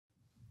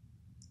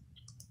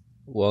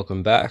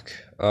Welcome back.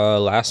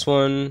 Last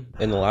one,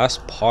 in the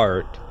last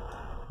part,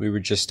 we were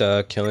just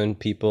killing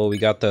people. We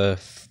got the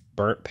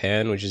burnt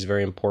pan, which is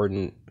very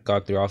important.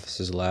 Got through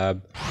Office's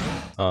lab.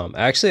 I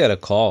actually had a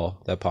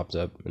call that popped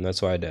up, and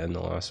that's why I had to end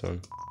the last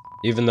one.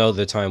 Even though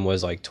the time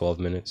was like 12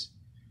 minutes.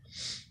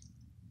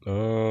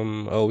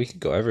 Oh, we could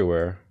go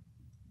everywhere.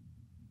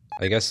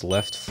 I guess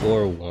left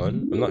floor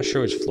 1? I'm not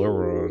sure which floor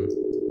we're on.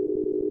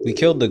 We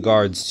killed the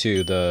guards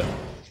too, the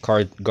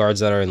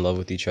guards that are in love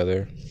with each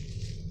other.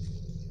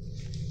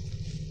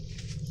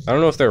 I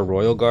don't know if they're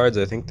royal guards,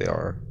 I think they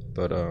are,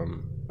 but oh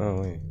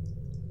wait.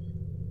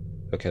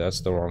 Okay,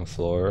 that's the wrong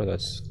floor,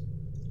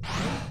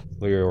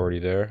 we were already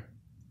there.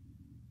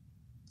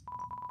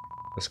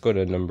 Let's go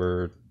to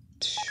number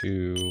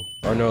 2.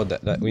 Or no,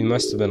 that we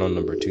must have been on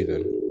number 2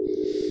 then.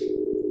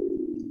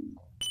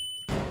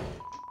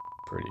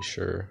 Pretty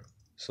sure.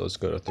 So let's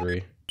go to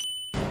 3.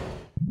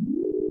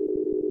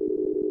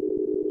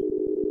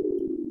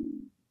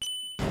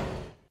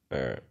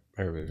 Alright,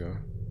 there we go.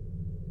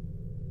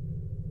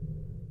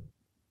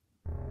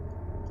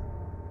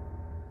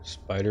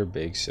 Spider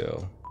bake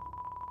sale.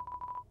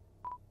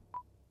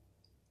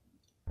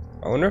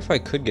 I wonder if I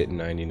could get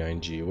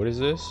 99G. What is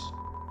this?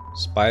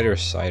 Spider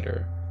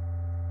cider.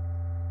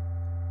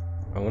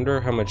 I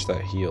wonder how much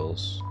that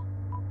heals.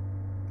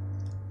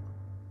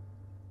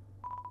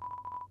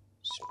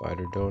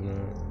 Spider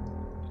donut.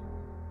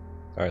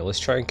 Alright, let's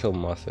try and kill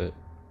Muffet.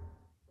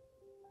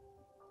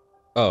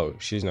 Oh,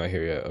 she's not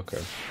here yet.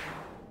 Okay.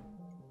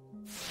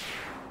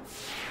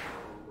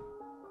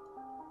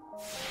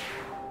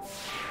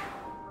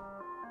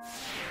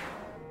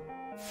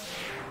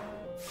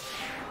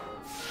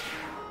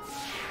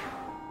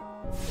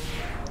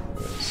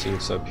 Let's see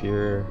what's up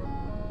here.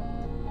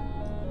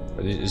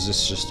 Is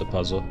this just a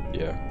puzzle?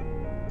 Yeah.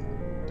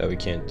 That we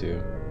can't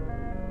do.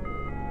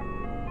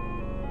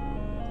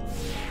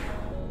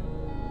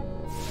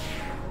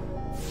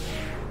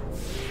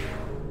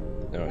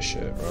 Oh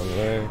shit, wrong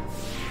way.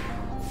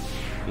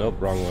 Nope,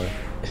 wrong way.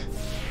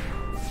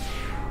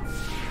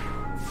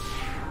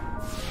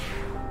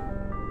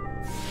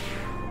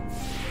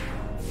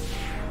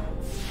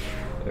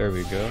 There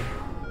we go.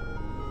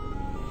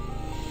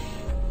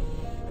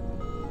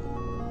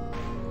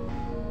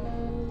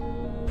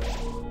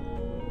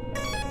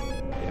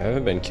 Yeah, I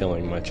haven't been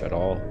killing much at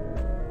all.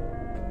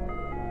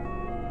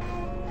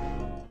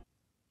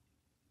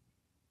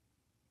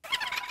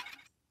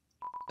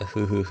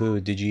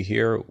 Did you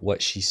hear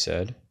what she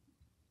said?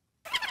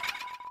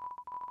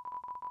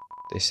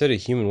 They said a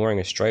human wearing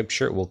a striped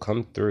shirt will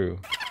come through.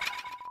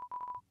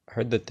 I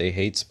heard that they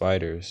hate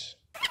spiders.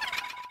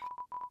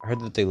 I heard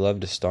that they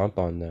love to stomp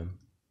on them.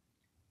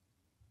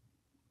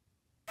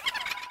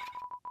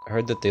 I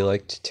heard that they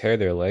like to tear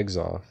their legs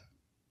off.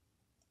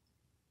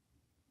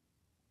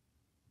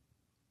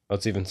 Oh,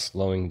 it's even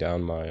slowing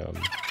down my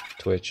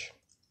Twitch.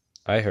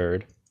 I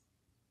heard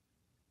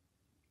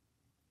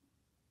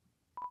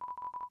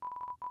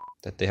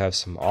that they have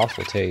some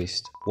awful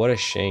taste. What a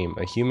shame.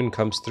 A human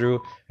comes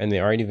through and they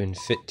aren't even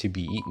fit to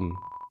be eaten.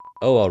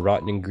 Oh well,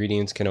 rotten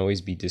ingredients can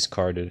always be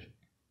discarded.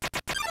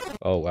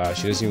 Oh wow,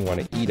 she doesn't even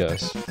want to eat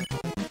us.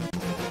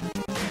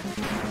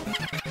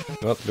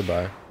 Oh,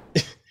 goodbye.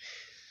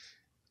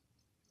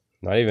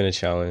 Not even a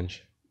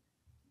challenge.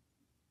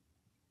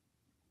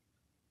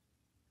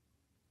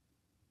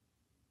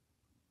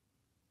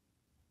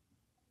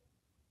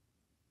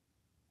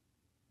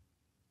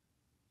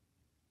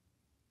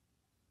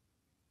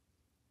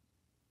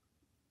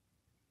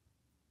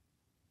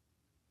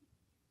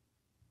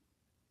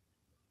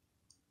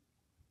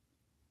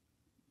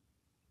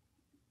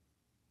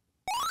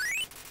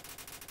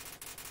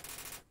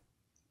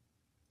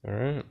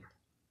 Alright.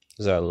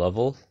 Is that a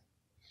level?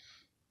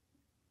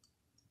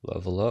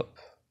 Level up.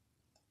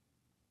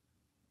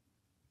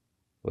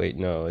 Wait,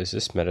 no. Is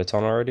this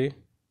Metaton already?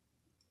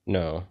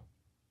 No.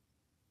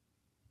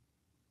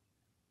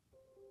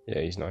 Yeah,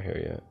 he's not here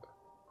yet.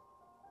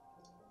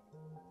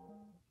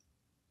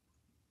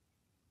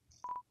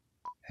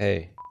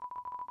 Hey.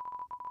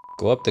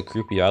 Go up the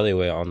creepy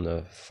alleyway on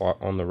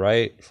the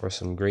right for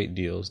some great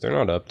deals. They're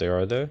not up there,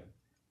 are they?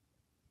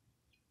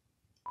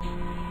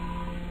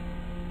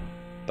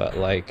 But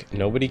like,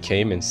 nobody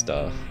came and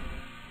stuff.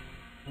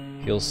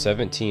 Heal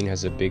 17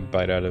 has a big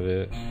bite out of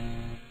it.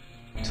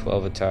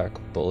 12 attack,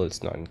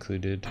 bullets not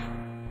included.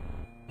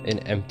 An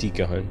empty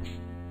gun.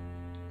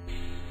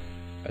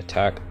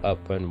 Attack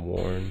up and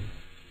worn.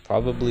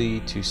 Probably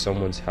to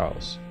someone's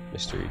house.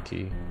 Mystery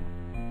key.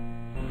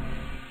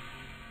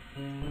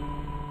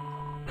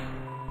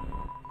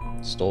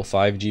 Stole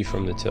 5G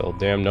from the till.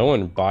 Damn, no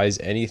one buys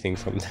anything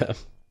from them.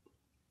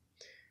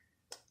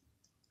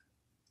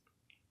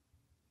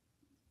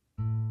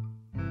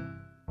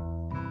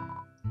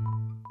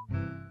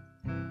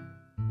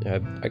 Yeah,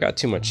 I got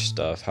too much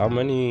stuff. How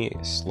many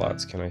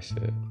slots can I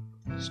fit?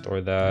 Store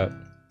that.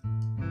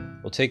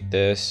 We'll take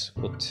this.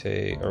 We'll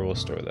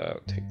store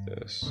that. Take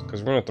this.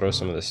 Because we're going to throw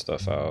some of this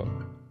stuff out.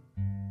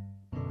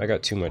 I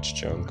got too much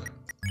junk.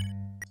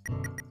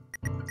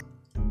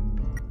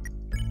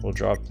 We'll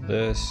drop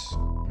this.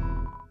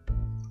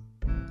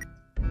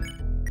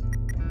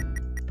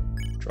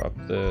 Drop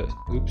the,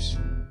 oops.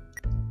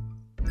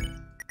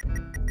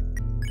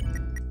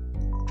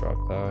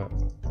 Drop that.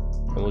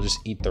 And we'll just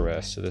eat the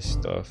rest of this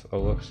stuff.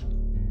 Oh, whoops.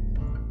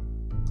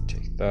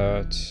 Take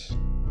that.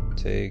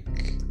 Take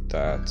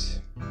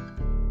that.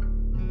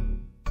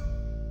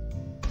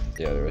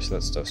 Yeah, the rest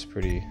of that stuff's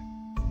pretty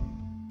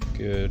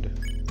good.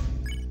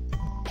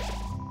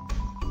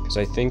 Because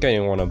I think I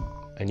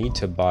need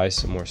to buy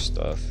some more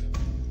stuff.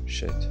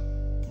 Shit.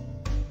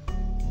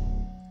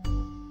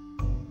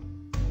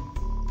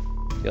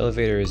 The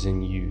elevator is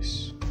in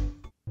use.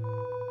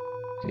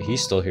 Okay,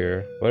 he's still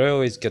here. Why do I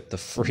always get the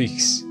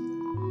freaks?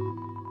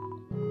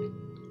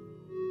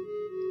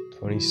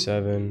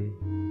 27.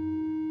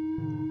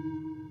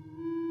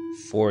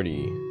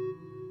 40.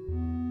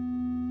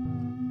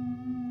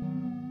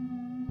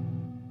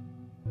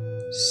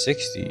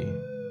 60.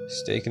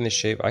 Steak in the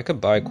shape. I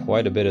could buy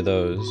quite a bit of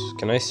those.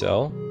 Can I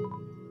sell?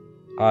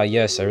 Ah,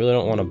 yes, I really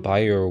don't want to buy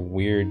your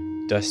weird,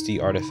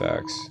 dusty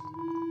artifacts.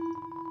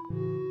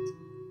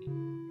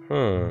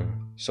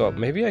 So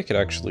maybe I could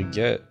actually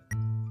get...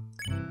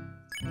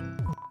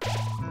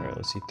 Alright,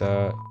 let's eat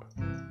that.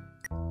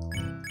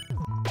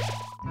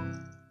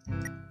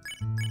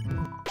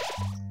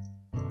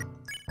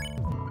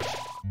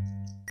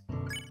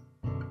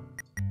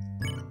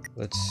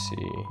 Let's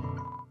see.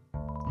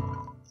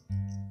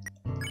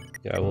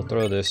 Yeah, we'll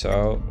throw this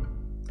out.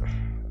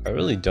 I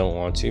really don't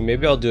want to.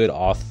 Maybe I'll do it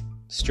off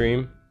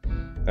stream.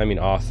 I mean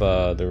off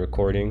the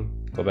recording.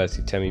 Go back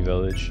to Temmie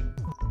Village.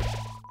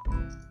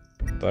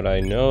 But I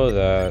know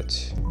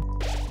that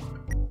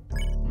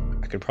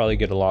I could probably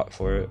get a lot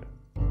for it.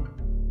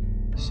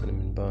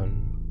 Cinnamon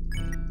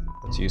bun.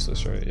 That's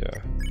useless, right?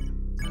 Yeah.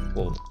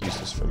 Well,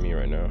 useless for me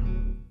right now.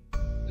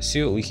 Let's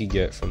see what we could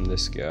get from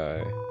this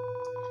guy.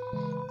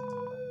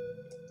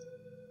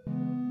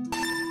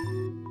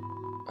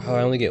 Oh,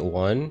 I only get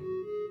one?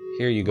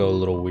 Here you go,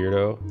 little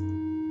weirdo.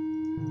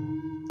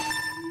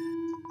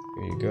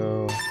 Here you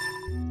go.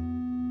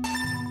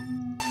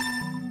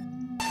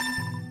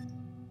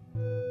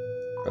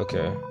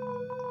 Okay.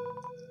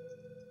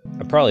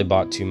 I probably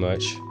bought too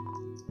much.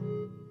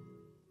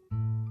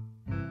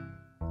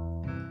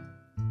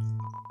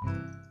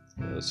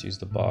 Let's use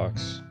the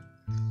box.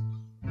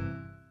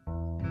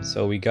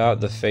 So we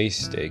got the face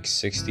steak,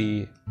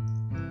 60.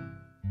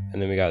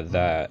 And then we got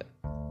that.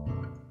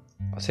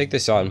 I'll take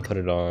this out and put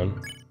it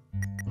on.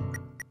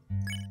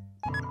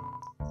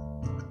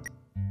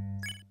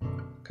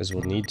 Because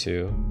we'll need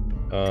to.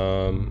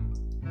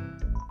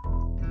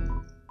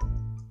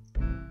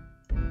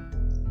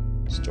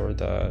 Store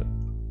that.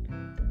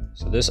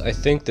 So this, I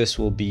think this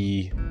will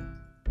be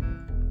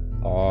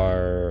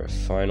our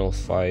final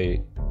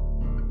fight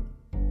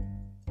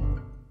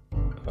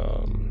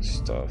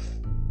stuff.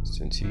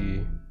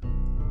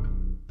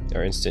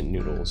 Instant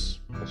noodles.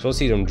 I'm supposed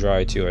to eat them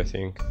dry too, I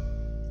think.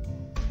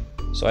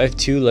 So I have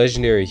 2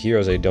 legendary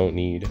heroes I don't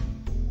need.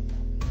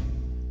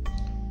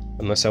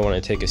 Unless I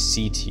want to take a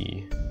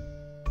CT.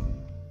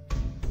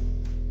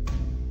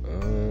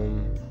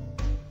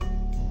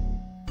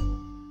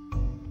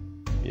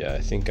 Yeah, I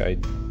think I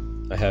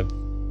have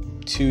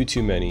 2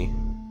 too many.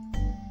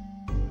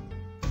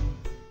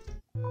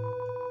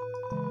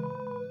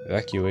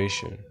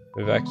 Evacuation.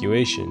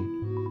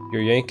 Evacuation?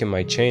 You're yanking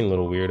my chain,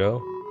 little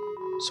weirdo.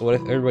 So what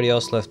if everybody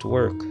else left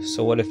work?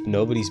 So what if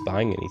nobody's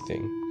buying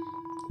anything?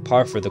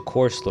 Par for the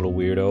course, little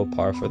weirdo.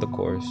 Par for the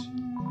course.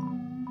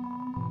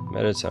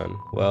 Beatin.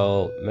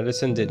 Well,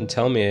 Beatin didn't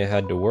tell me I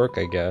had to work,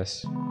 I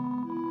guess.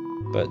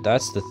 But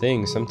that's the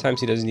thing.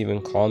 Sometimes he doesn't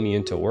even call me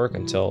into work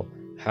until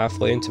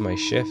halfway into my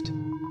shift.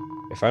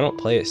 If I don't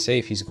play it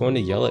safe, he's going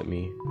to yell at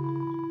me.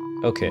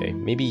 Okay,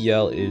 maybe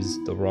yell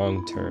is the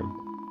wrong term.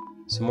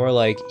 It's more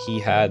like he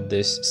had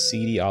this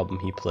CD album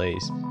he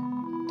plays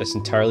that's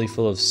entirely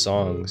full of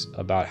songs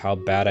about how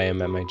bad I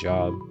am at my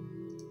job.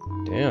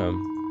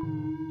 Damn.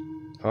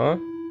 Huh?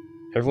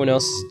 Everyone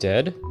else is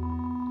dead?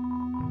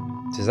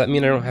 Does that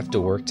mean I don't have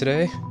to work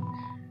today?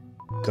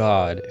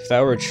 God, if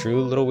that were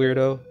true, little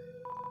weirdo.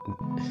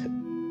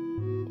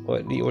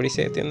 What do you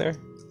say at the end there?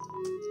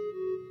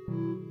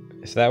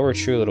 If that were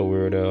true, little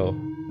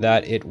weirdo,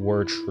 that it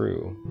were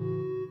true.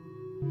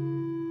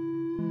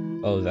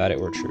 Oh, that it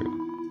were true.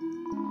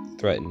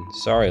 Threaten.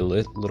 Sorry,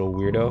 little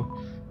weirdo.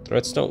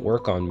 Threats don't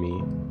work on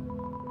me.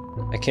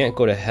 I can't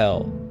go to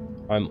hell.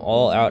 I'm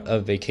all out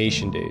of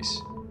vacation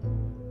days.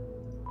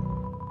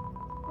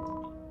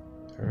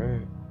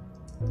 Alright.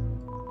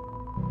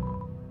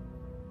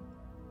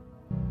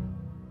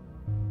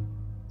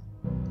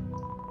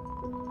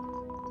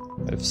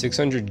 I have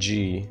 600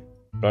 G,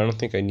 but I don't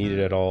think I need it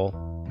at all.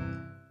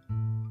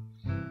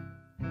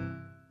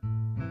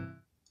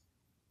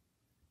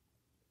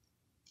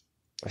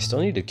 I still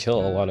need to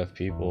kill a lot of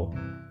people.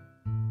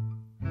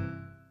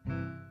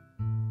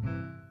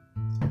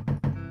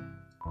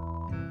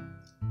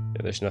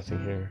 Yeah, there's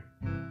nothing here.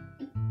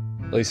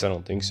 At least I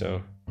don't think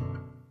so.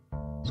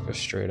 Let's go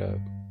straight up.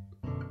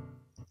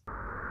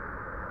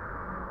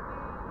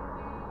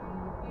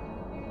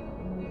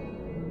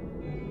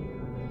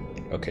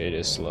 Okay, it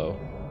is slow.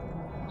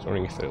 I was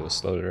wondering if it was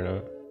slowed or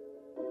not.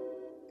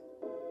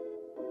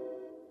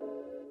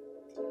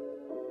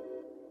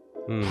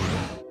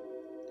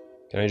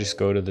 Can I just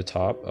go to the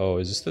top? Oh,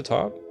 is this the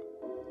top?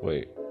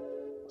 Wait,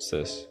 what's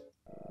this?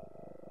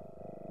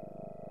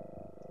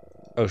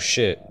 Oh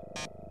shit.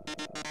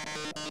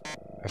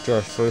 After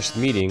our first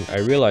meeting, I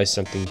realized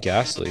something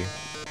ghastly.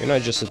 You're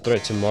not just a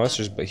threat to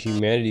monsters, but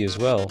humanity as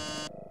well.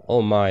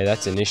 Oh my,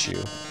 that's an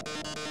issue.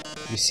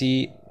 You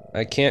see,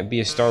 I can't be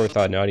a star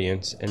without an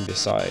audience, and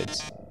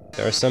besides,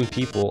 there are some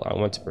people I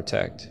want to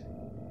protect.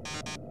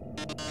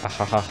 Ha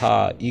ha ha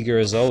ha, eager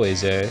as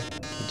always, eh?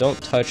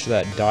 Don't touch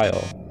that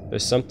dial.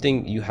 There's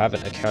something you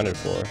haven't accounted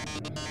for.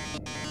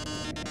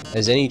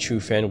 As any true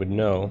fan would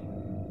know,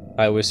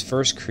 I was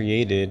first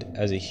created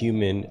as a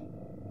human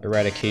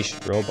eradication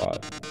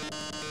robot.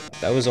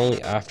 That was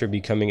only after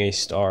becoming a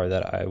star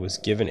that I was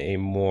given a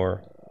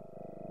more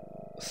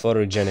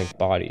photogenic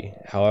body.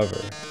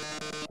 However,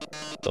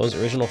 those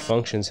original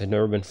functions had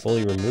never been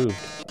fully removed.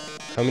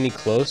 Come any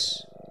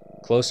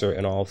closer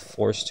and I'll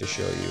force to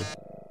show you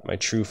my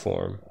true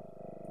form.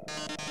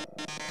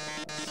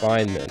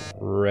 Fine then.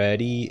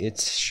 Ready?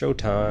 It's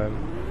showtime.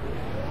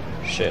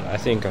 Shit, I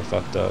think I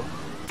fucked up.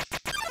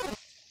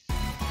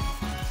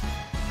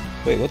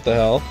 Wait, what the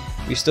hell?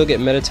 We still get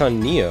Mettaton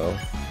Neo.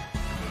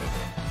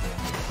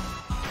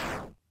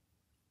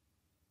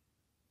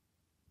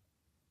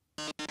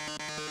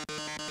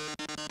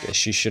 Guess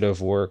she should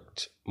have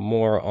worked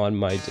more on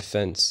my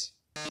defense.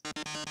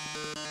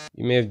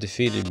 You may have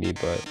defeated me,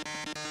 but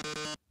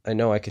I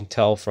know I can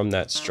tell from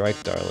that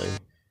strike, darling.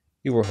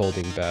 You were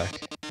holding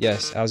back.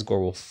 Yes,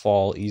 Asgore will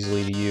fall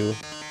easily to you,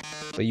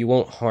 but you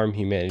won't harm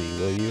humanity,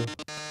 will you?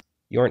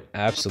 You aren't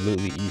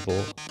absolutely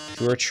evil.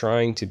 If you were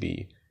trying to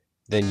be,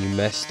 then you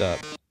messed up.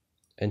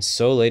 And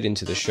so late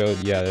into the show,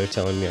 yeah, they're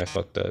telling me I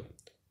fucked up.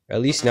 At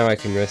least now I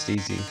can rest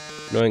easy,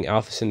 knowing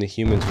Alphys and the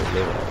humans will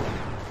live on.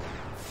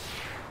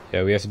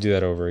 Yeah, we have to do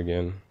that over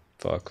again.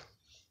 Fuck.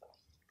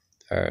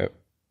 Alright.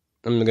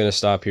 I'm gonna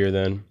stop here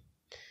then.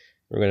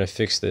 We're gonna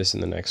fix this in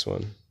the next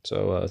one.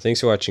 So, thanks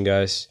for watching,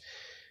 guys.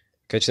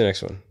 Catch you in the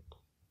next one.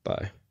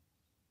 Bye.